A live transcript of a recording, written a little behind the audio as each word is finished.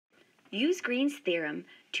Use Green's theorem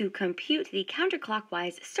to compute the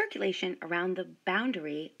counterclockwise circulation around the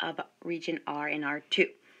boundary of region R in R2.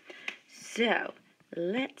 So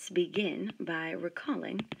let's begin by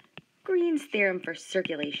recalling Green's theorem for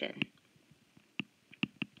circulation.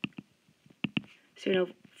 So we know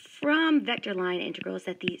from vector line integrals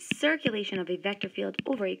that the circulation of a vector field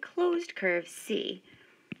over a closed curve C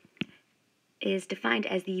is defined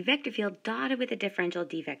as the vector field dotted with a differential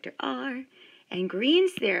d vector r. And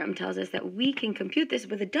Green's theorem tells us that we can compute this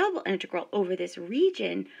with a double integral over this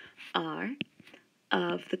region R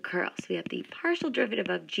of the curl. So we have the partial derivative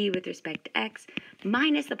of g with respect to x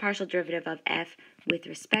minus the partial derivative of f with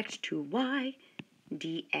respect to y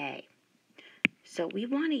dA. So we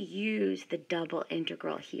want to use the double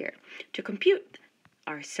integral here to compute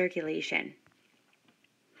our circulation.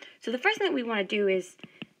 So the first thing that we want to do is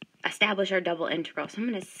establish our double integral. So I'm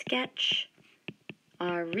going to sketch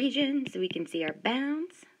our region so we can see our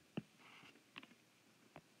bounds.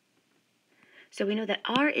 So we know that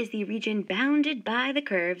R is the region bounded by the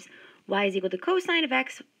curves y is equal to cosine of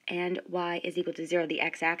x and y is equal to 0, the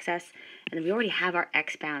x-axis. And then we already have our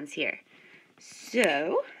x bounds here.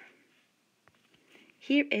 So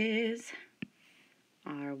here is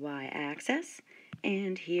our y-axis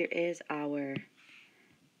and here is our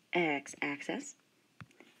x-axis.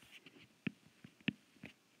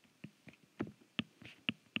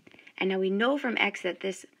 And now we know from x that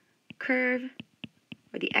this curve,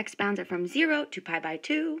 or the x bounds, are from 0 to pi by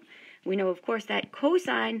 2. We know, of course, that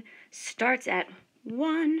cosine starts at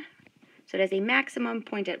 1, so it has a maximum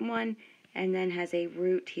point at 1, and then has a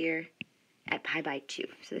root here at pi by 2.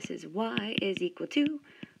 So this is y is equal to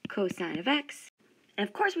cosine of x. And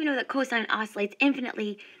of course, we know that cosine oscillates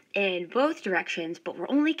infinitely in both directions, but we're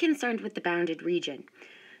only concerned with the bounded region.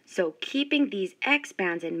 So keeping these x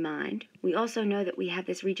bounds in mind, we also know that we have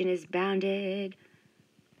this region is bounded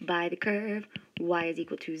by the curve y is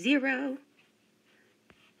equal to 0.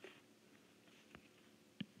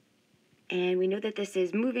 And we know that this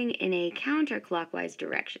is moving in a counterclockwise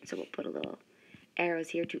direction. So we'll put a little arrows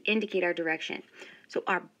here to indicate our direction. So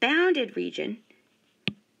our bounded region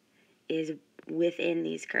is within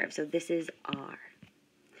these curves. So this is R.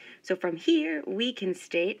 So from here, we can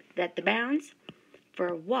state that the bounds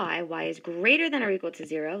for y is greater than or equal to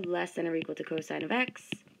 0, less than or equal to cosine of x.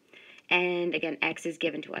 And again, x is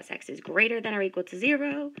given to us. X is greater than or equal to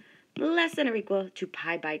 0, less than or equal to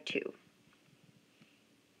pi by 2.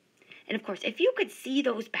 And of course, if you could see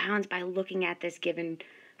those bounds by looking at this given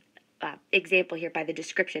example here by the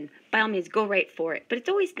description, by all means, go right for it. But it's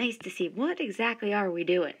always nice to see what exactly are we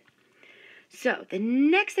doing. So the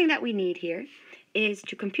next thing that we need here is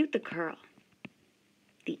to compute the curl,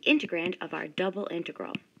 the integrand of our double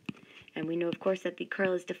integral. And we know, of course, that the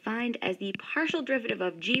curl is defined as the partial derivative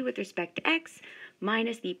of g with respect to x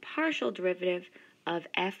minus the partial derivative of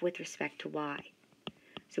f with respect to y.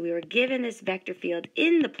 So we were given this vector field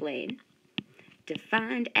in the plane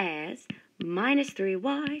defined as minus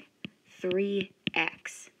 3y,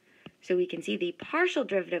 3x. So we can see the partial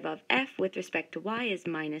derivative of f with respect to y is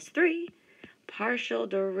minus 3. Partial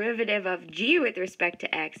derivative of g with respect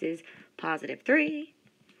to x is positive 3.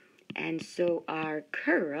 And so our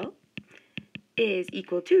curl is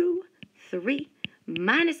equal to 3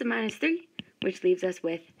 minus a minus 3, which leaves us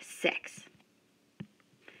with 6.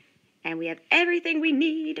 And we have everything we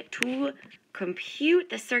need to compute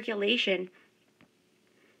the circulation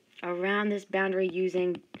around this boundary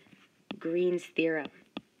using Green's theorem.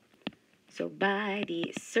 So by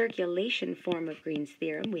the circulation form of Green's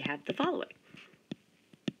theorem, we have the following.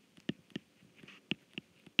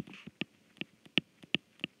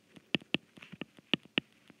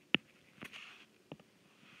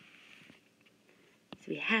 So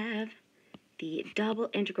we have the double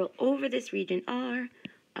integral over this region R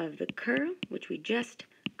of the curl, which we just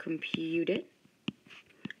computed,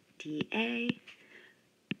 dA.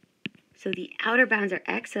 So the outer bounds are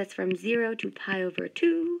x, so that's from 0 to pi over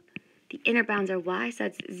 2. The inner bounds are y, so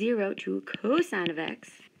that's 0 to cosine of x.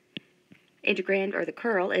 Integrand, or the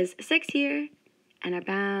curl, is 6 here, and our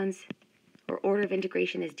bounds, or order of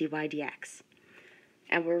integration, is dy dx.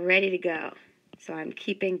 And we're ready to go. So I'm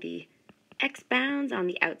keeping the x bounds on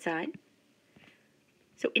the outside.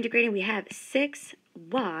 So integrating, we have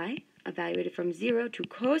 6y evaluated from 0 to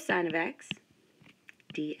cosine of x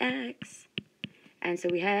dx. And so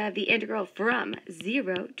we have the integral from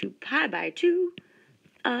 0 to pi by 2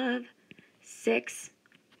 of 6.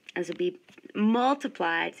 And this will be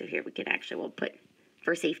multiplied. So here we can actually, we'll put,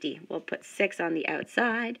 for safety, we'll put 6 on the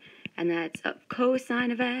outside. And that's of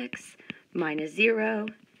cosine of x minus 0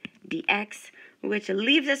 dx, which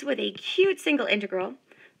leaves us with a cute single integral,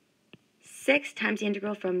 6 times the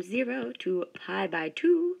integral from 0 to pi by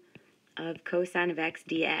 2 of cosine of x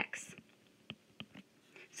dx.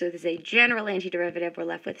 So this is a general antiderivative. We're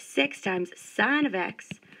left with 6 times sine of x,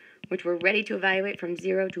 which we're ready to evaluate from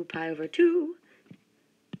 0 to pi over 2.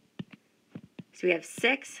 So we have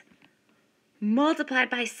 6 multiplied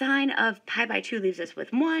by sine of pi by 2 leaves us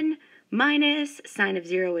with 1, minus sine of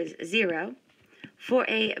 0 is 0, for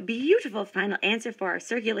a beautiful final answer for our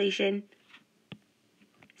circulation,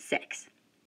 6.